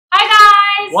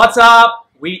What's up?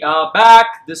 We are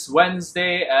back this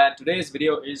Wednesday and today's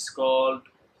video is called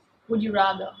Would you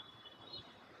rather?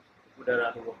 Would I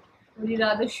rather what? Would you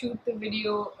rather shoot the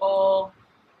video or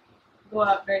go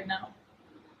out right now?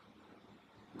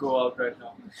 Go out right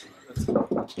now.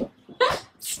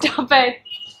 Stop it!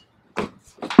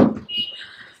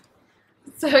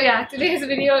 So yeah, today's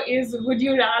video is Would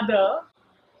you rather?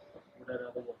 Would I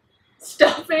rather what?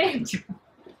 Stop it!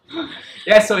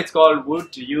 Yeah, so it's called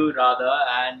Would You Rather,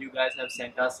 and you guys have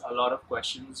sent us a lot of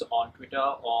questions on Twitter,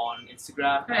 on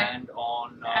Instagram, Right. and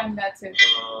on And that's it.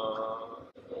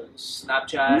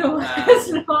 Snapchat, No, and there's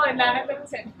no, none of them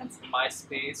sentences.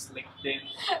 MySpace, LinkedIn.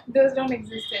 Those don't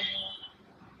exist anymore.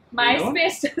 They don't?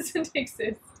 MySpace doesn't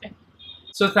exist.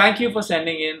 So thank you for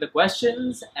sending in the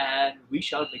questions, and we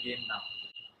shall begin now.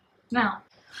 Now,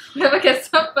 whoever gets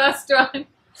the first one.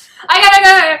 I gotta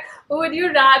go. Would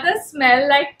you rather smell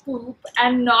like poop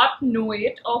and not know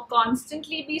it, or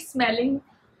constantly be smelling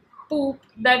poop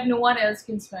that no one else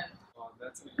can smell? Oh,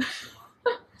 that's an interesting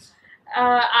one.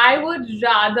 I would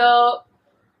rather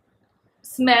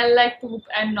smell like poop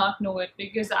and not know it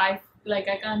because I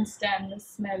can't stand the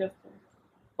smell of poop.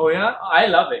 Oh yeah, I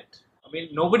love it. I mean,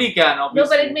 nobody can No,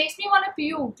 obviously. but it makes me want to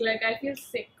puke. Like I feel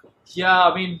sick. Yeah,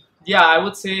 I mean, yeah, I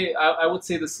would say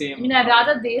the same. I mean, I'd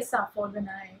rather they suffer than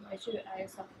I. Why should I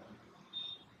suffer?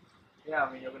 Yeah,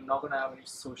 I mean, you're not gonna have any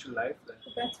social life then.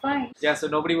 But that's fine. Yeah, so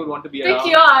nobody would want to be Pick around.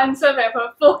 your answer,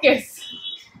 Pepper. Focus.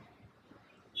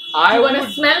 I You would. want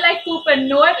to smell like poop and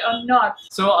know it or not?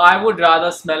 So I would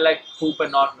rather smell like poop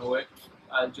and not know it.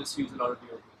 I'll just use a lot of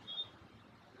deodorant.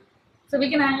 So we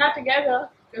can hang out together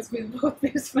because we'll both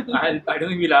be smelling. I don't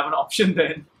think we'll have an option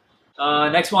then.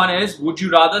 Next one is: would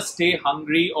you rather stay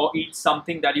hungry or eat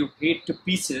something that you hate to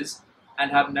pieces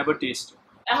and have never tasted?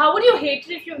 How would you hate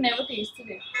it if you've never tasted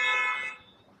it?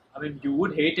 I mean, you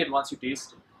would hate it once you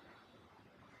taste it.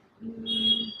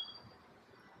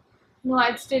 No,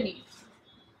 I'd still eat.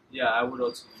 Yeah, I would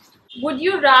also eat it. Would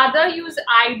you rather use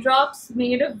eye drops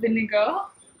made of vinegar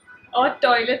or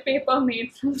toilet paper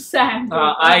made from sand?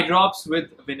 Eye drops with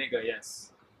vinegar,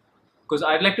 yes. Because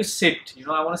I'd like to sit,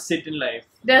 I want to sit in life.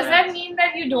 Does And- that mean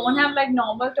that you don't have like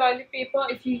normal toilet paper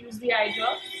if you use the eye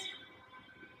drops?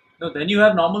 No, then you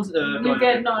have normal You toilet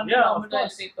get paper. normal Yeah, toilet of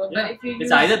course. paper. Yeah. But if you It's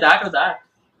use, either that or that.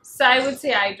 so I would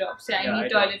say eye drops. Yeah, I Yeah, need eye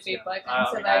toilet drops, paper. yeah. I can't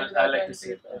I survive without I like to toilet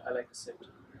sit. paper. I like to sit.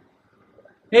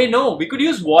 Hey, no, we could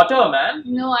use water, man.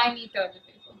 No, I need toilet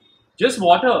paper. Just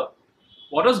water.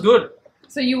 Water's good.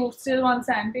 So you still want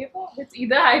sandpaper? It's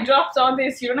either eye drops or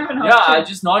this. You don't have an Yeah, option. I'll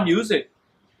just not use it.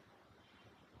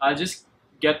 I'll just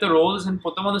get the rolls and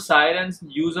put them on the side and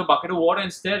use a bucket of water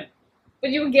instead. But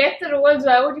you get the rolls,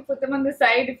 why would you put them on the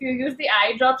side? If you use the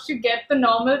eye drops, you get the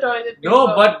normal toilet paper.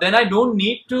 No, but then I don't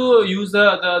need to use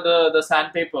the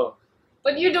sandpaper.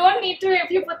 But you don't need to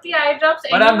if you put the eye drops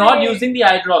But I'm not anyway. using the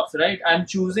eye drops, right? I'm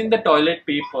choosing the toilet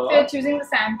paper. So you're choosing the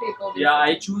sandpaper. Yeah,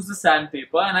 I choose the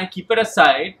sandpaper and I keep it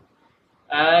aside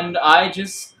and I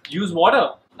just use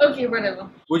water. Okay, whatever.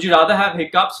 Would you rather have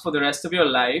hiccups for the rest of your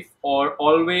life or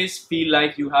always feel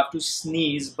like you have to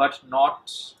sneeze but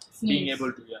not being Sneeze.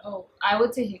 able to? Yeah. Oh, I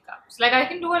would say hiccups. Like I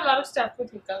can do a lot of stuff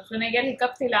with hiccups. When I get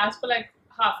hiccups, they last for like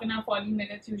half an hour, 40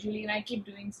 minutes usually, and I keep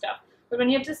doing stuff. But when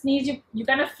you have to sneeze, you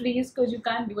kind of freeze because you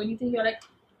can't do anything. You're like,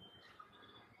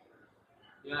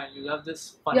 Yeah, you have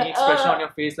this funny Yeah, expression on your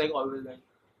face like always like,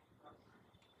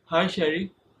 hi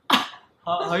Sherry,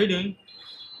 how you doing?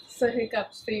 so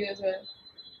hiccups for you as well.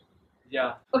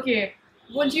 Yeah. Okay,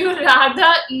 would you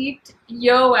rather eat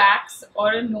earwax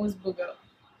or a nose booger?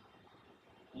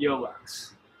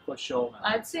 Earwax. For sure, man.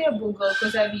 I'd say a booger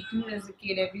because I've eaten it as a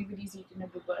kid. Everybody's eaten a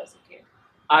booger as a kid.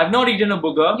 I've not eaten a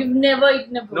booger. You've never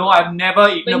eaten a booger? No, I've never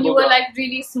eaten When a you booger. were like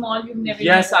really small, you've never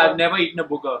Yes, eaten a I've booger. never eaten a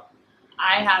booger.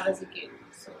 I have as a kid.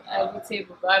 So I would say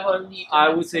booger. I've already eaten I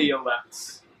it, would so- say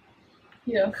earwax.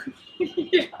 Yeah.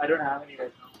 I don't have any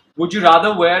right now. Would you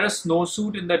rather wear a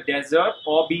snowsuit in the desert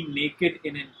or be naked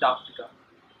in Antarctica?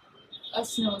 A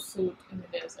snowsuit in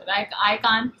the desert. I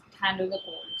can't handle the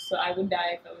cold, so I would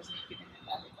die if I was naked in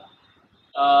Antarctica.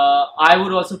 I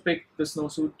would also pick the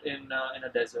snowsuit in a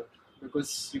desert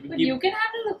because you can But keep. you can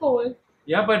handle the cold.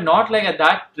 Yeah, but not like at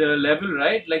that level,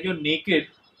 right? Like you're naked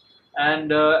and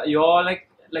you're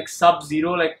like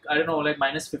sub-zero, like I don't know, like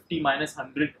minus 50, minus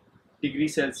 100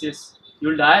 degrees Celsius.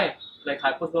 You'll die, like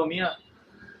hypothermia.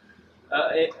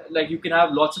 Like you can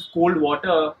have lots of cold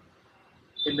water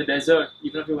in the desert,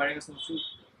 even if you're wearing a snowsuit.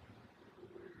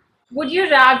 Would you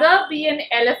rather be an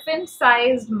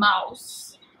elephant-sized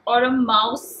mouse or a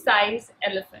mouse-sized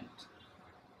elephant?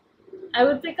 I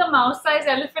would pick a mouse-sized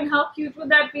elephant. How cute would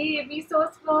that be? It'd be so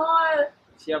small.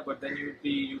 Yeah, but then you'd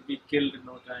be killed in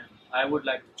no time. I would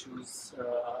like to choose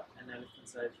an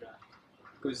elephant-sized rat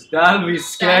because that'll be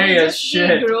scary That'll as just be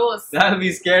shit. gross. That'll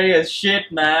be scary as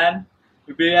shit, man.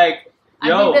 It'd be like,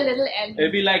 yo, I'll be the little elf.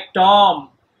 it'd be like Tom.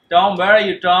 Tom, where are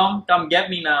you, Tom? Tom, get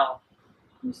me now.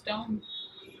 Who's Tom?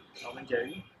 Tom and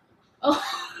Jerry. Oh.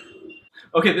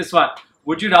 Okay, this one.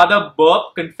 Would you rather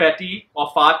burp confetti or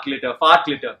fart glitter? Fart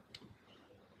glitter.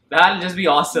 That'll just be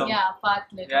awesome. Yeah, fart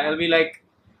glitter. Yeah, it'll be like,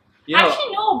 you know.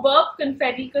 Actually, no, burp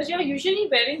confetti because you're usually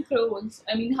wearing clothes.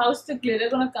 I mean, how's the glitter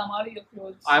gonna come out of your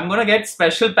clothes? I'm gonna get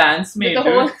special pants made, With the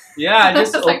dude. whole- Yeah, I'll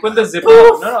just It's like, open the zipper.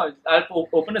 poof. No, I'll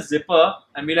open a zipper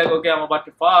and be like, okay, I'm about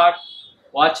to fart.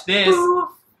 Watch this. Poof.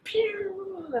 Pew.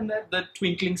 And the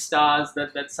twinkling stars,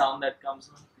 that sound that comes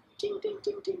on. Ting, ting,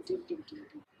 ting, ting, ting, ting, ting,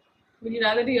 ting. Would you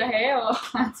rather do your hair or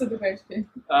answer the question?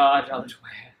 I'd rather do my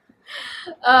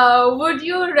hair. Would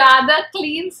you rather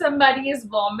clean somebody's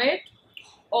vomit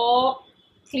or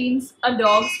clean a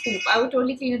dog's poop? I would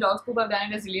totally clean a dog's poop. I've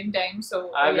done it a zillion times.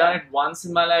 So I've done it once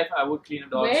in my life. I would clean a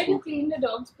dog's Where do you poop. clean the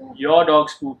dog's poop? Your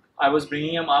dog's poop. I was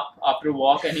bringing him up after a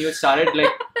walk and he started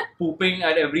like pooping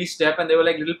at every step and there were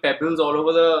like little pebbles all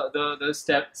over the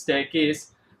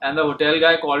staircase, and the hotel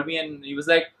guy called me and he was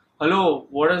like, hello,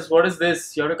 what is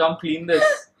this? You have to come clean this.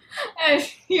 And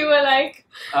you were like,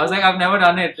 I was like, I've never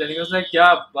done it, and he was like,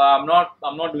 yeah, I'm not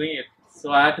doing it.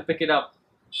 So I had to pick it up.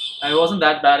 And it wasn't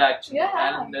that bad actually.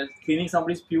 Yeah. And cleaning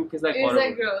somebody's puke is like it's horrible.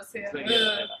 like gross. Yeah. It's like,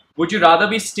 yeah. Would you rather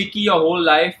be sticky your whole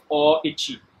life or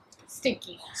itchy?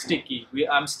 Sticky. Sticky.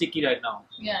 I'm sticky right now.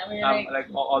 Yeah, we're I'm like,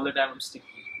 like all the time I'm sticky.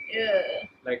 ugh.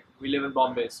 Like we live in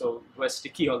Bombay, so we're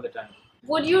sticky all the time.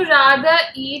 Would you rather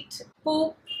eat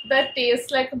poop that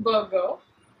tastes like a burger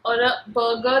or a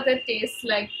burger that tastes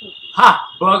like poop? Ha!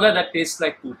 Burger that tastes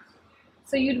like poop.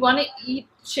 So you'd want to eat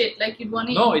shit, like you'd want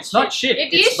to No, eat it's not shit.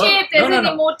 It It's is shit. There's no, an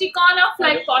no. emoticon of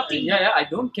like potty Yeah, I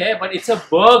don't care, but it's a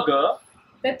burger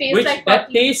that tastes like that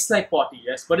potty. tastes like potty,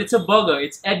 yes, but it's a burger.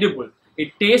 It's edible.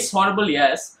 It tastes horrible,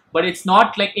 yes, but it's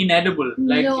not like inedible,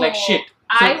 like shit.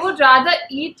 So, I would rather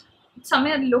eat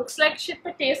something that looks like shit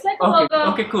but tastes like a burger.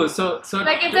 Okay, cool. So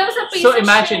Like if there was a piece so of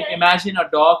imagine a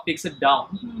dog takes it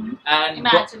down Mhm. and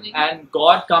Imagining. and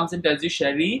God comes and tells you,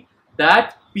 Sherry,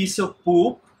 that piece of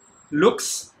poop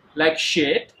looks like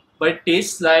shit, but it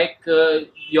tastes like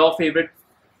your favorite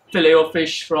filet of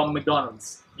fish from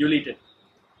McDonald's. You'll eat it.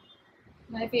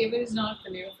 My favorite is not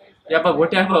filet of fish. Yeah, but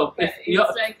whatever. But If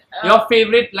it's like your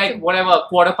favorite, like whatever,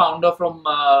 quarter pounder from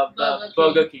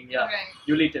Burger King, yeah, Right.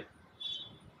 you'll eat it.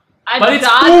 I'd But it's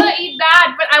rather poop. eat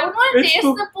that, but I wouldn't want to It's taste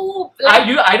poop. the poop. Like,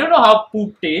 I don't know how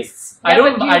poop tastes. Yeah, I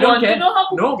don't but you I don't want to care. know how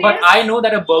poop No, but tastes? I know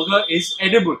that a burger is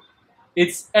edible.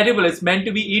 It's edible. It's meant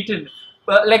to be eaten.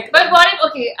 But But what if,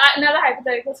 okay, another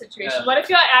hypothetical situation. Yeah. What if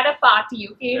you're at a party,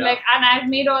 okay, Yeah. like, and I've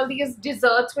made all these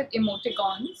desserts with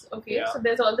emoticons, okay, Yeah. so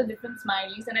there's all the different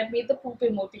smileys, and I've made the poop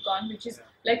emoticon, which is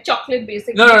like chocolate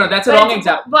basically. no, that's a But wrong it's-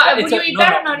 example. But It's would you eat no,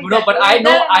 that no, or not eat no, that? but Would you I eat know,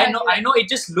 that or I not know, eat I that? know. It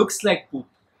just looks like poop.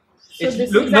 So It's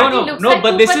this no, exactly looks no, like but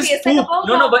poop, this but is tastes poop. like a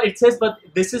No, burger. but it says, but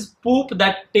this is poop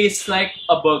that tastes like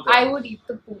a burger. I would eat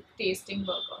the poop tasting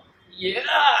burger. Yeah.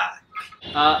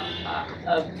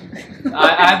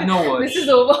 I have no words. This is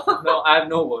over. No, I have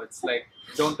no words. Like,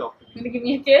 don't talk to me. Gonna give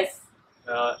me a kiss?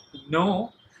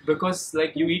 No, because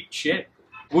like you eat shit.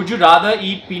 Would you rather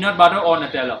eat peanut butter or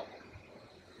Nutella?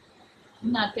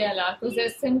 Nutella, because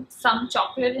there's some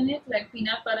chocolate in it. Like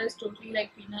peanut butter is totally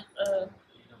like peanut.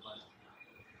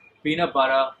 Peanut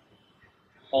butter,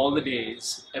 all the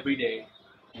days, every day,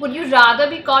 Would you rather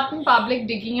be caught in public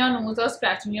digging your nose or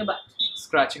scratching your butt?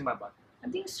 scratching my butt. I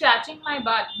think scratching my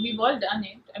butt. We've all done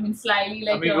it. I mean, slyly,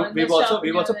 like We've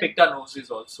also picked our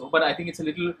noses also, but I think it's a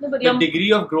little. No, but the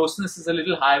degree of grossness is a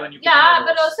little high when you. pick Yeah, your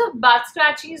but nose. also butt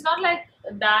scratching is not like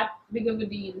that big of a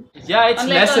deal. Yeah, it's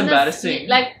Unlike less on the embarrassing.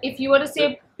 like if you were to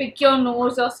say pick your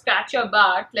nose or scratch your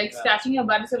butt, like Yeah. scratching your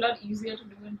butt is a lot easier to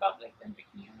do in public than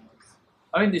picking your nose.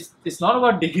 I mean, it's not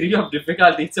about degree of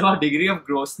difficulty. It's about degree of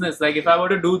grossness. Like if I were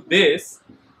to do this,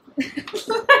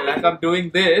 like I'm doing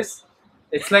this,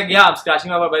 it's like yeah, I'm scratching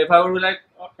my butt. But if I were to like,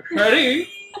 Harry,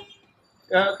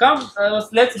 come,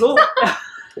 let's go.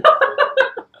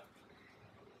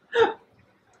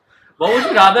 What would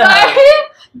you rather have?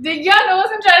 Dig your nose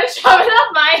and try to shove it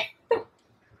up mine.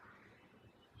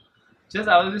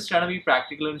 I was just trying to be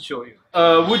practical and show you.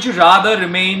 Would you rather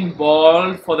remain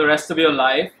bald for the rest of your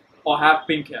life or have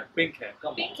pink hair? Pink hair, come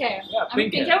on. Pink hair. Yeah, I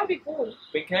mean, pink pink hair. hair would be cool.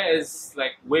 Pink hair is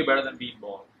like way better than being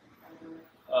bald.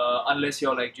 Unless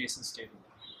you're like Jason Statham.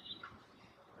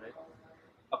 Right?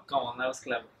 Oh, come on, that was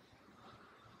clever.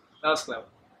 That was clever.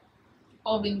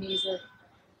 Or Vin Diesel.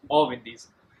 Or Vin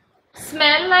Diesel.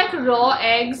 Smell like raw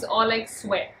eggs or like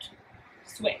sweat?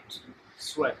 Sweat.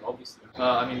 Sweat, obviously.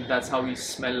 I mean, that's how we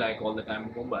smell like all the time in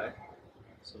Mumbai.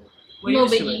 So, we're No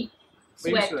used to biggie. it.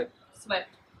 We're used to Sweat. it. Sweat.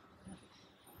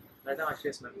 Right now, actually,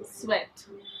 I smell good. Sweat.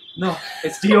 No,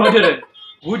 it's deodorant.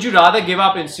 Would you rather give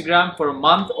up Instagram for a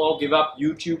month or give up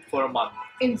YouTube for a month?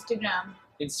 Instagram.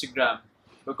 Instagram,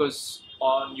 because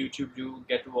on YouTube you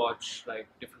get to watch like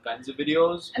different kinds of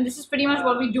videos. And this is pretty much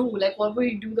what we do. Like what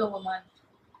we do the whole month.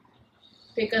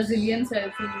 Take a zillion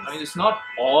selfies. I mean, it's not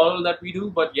all that we do,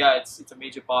 but yeah, it's a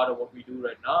major part of what we do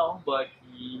right now. But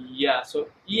yeah, so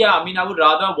yeah, I mean, I would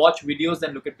rather watch videos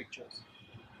than look at pictures.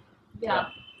 Yeah.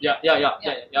 Yeah.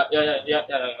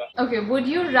 Okay, would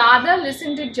you rather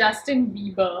listen to Justin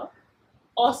Bieber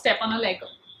or step on a Lego?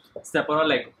 Step on a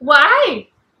Lego. Why?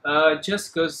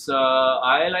 Just because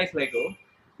I like Lego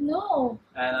No.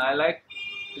 and I like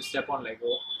to step on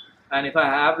Lego. And if I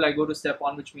have Lego to step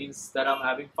on, which means that I'm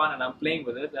having fun and I'm playing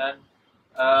with it, and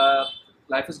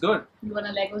life is good. You want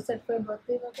a Lego set for your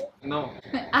birthday, Baba? No.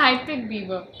 I pick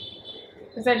Bieber.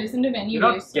 Because I listen to him anyways. You're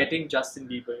not getting Justin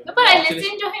Bieber. No, but I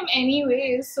listen to him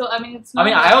anyways, so I mean it's not. I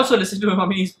mean, I also listen to him. I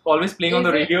mean, he's always playing on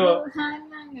the radio.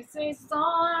 Say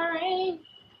sorry.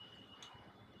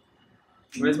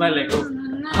 Where's my Lego?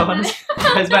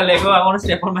 Where's my Lego? I want to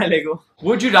step on my Lego.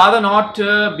 Would you rather not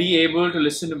be able to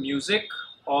listen to music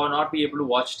or not be able to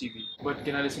watch TV? But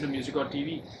can I listen to music or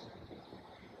TV?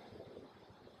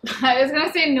 I was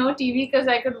gonna say no TV because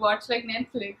I could watch like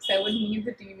Netflix. I wouldn't need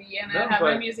the TV and I have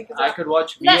my music as well. I could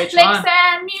watch Netflix VH1.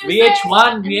 and music.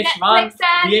 VH1. Netflix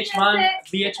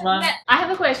and I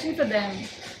have a question for them.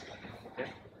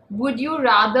 Okay. Would you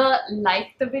rather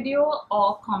like the video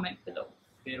or comment below?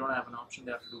 They don't have an option.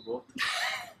 They have to do both.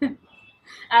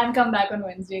 And come back on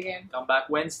Wednesday again. Come back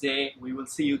Wednesday. We will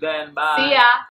see you then. Bye. See ya.